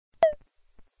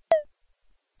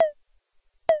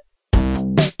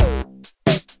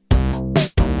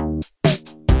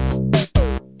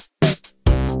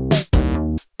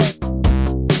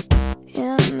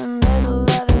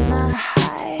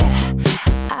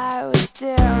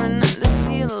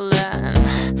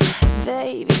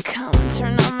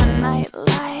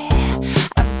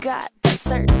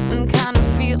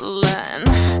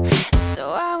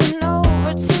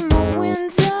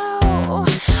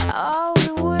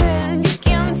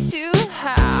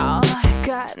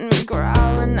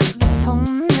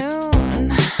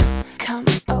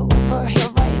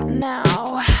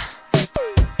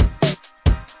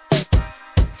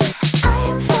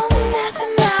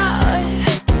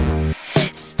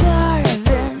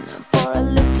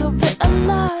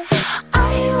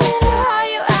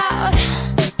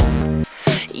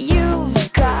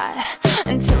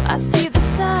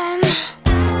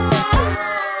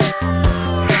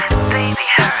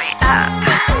up.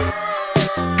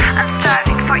 I'm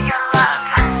starving for your love.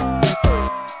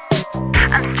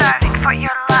 I'm starving for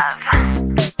your love.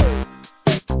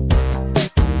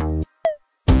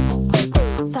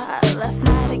 Thought last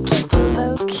night I'd keep it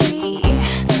low key.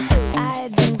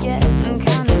 I'd been getting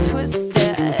kinda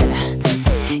twisted.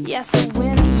 Yeah, so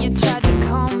when you tried to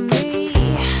call me,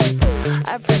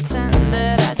 I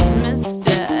pretended I just missed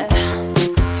it.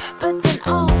 But then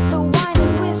all the wine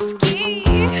and whiskey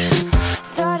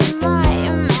started my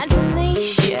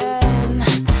imagination.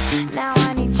 Now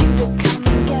I need you to come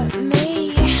and get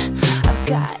me. I've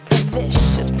got a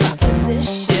vicious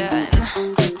proposition.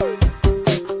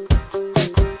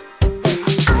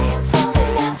 I am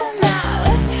falling at the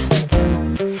mouth,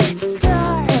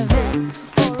 starving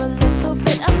for a little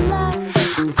bit of love.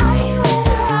 Are you in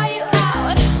or are you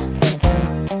out?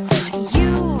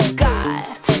 You've got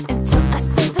until I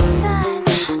see the sun.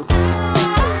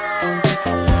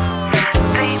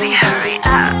 Baby, hurry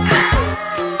up.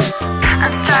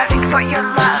 I'm starving for your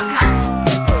love.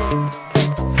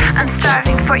 I'm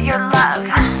starving for your love.